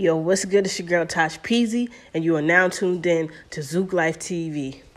Yo, what's good? It's your girl Tash Peezy, and you are now tuned in to Zook Life TV.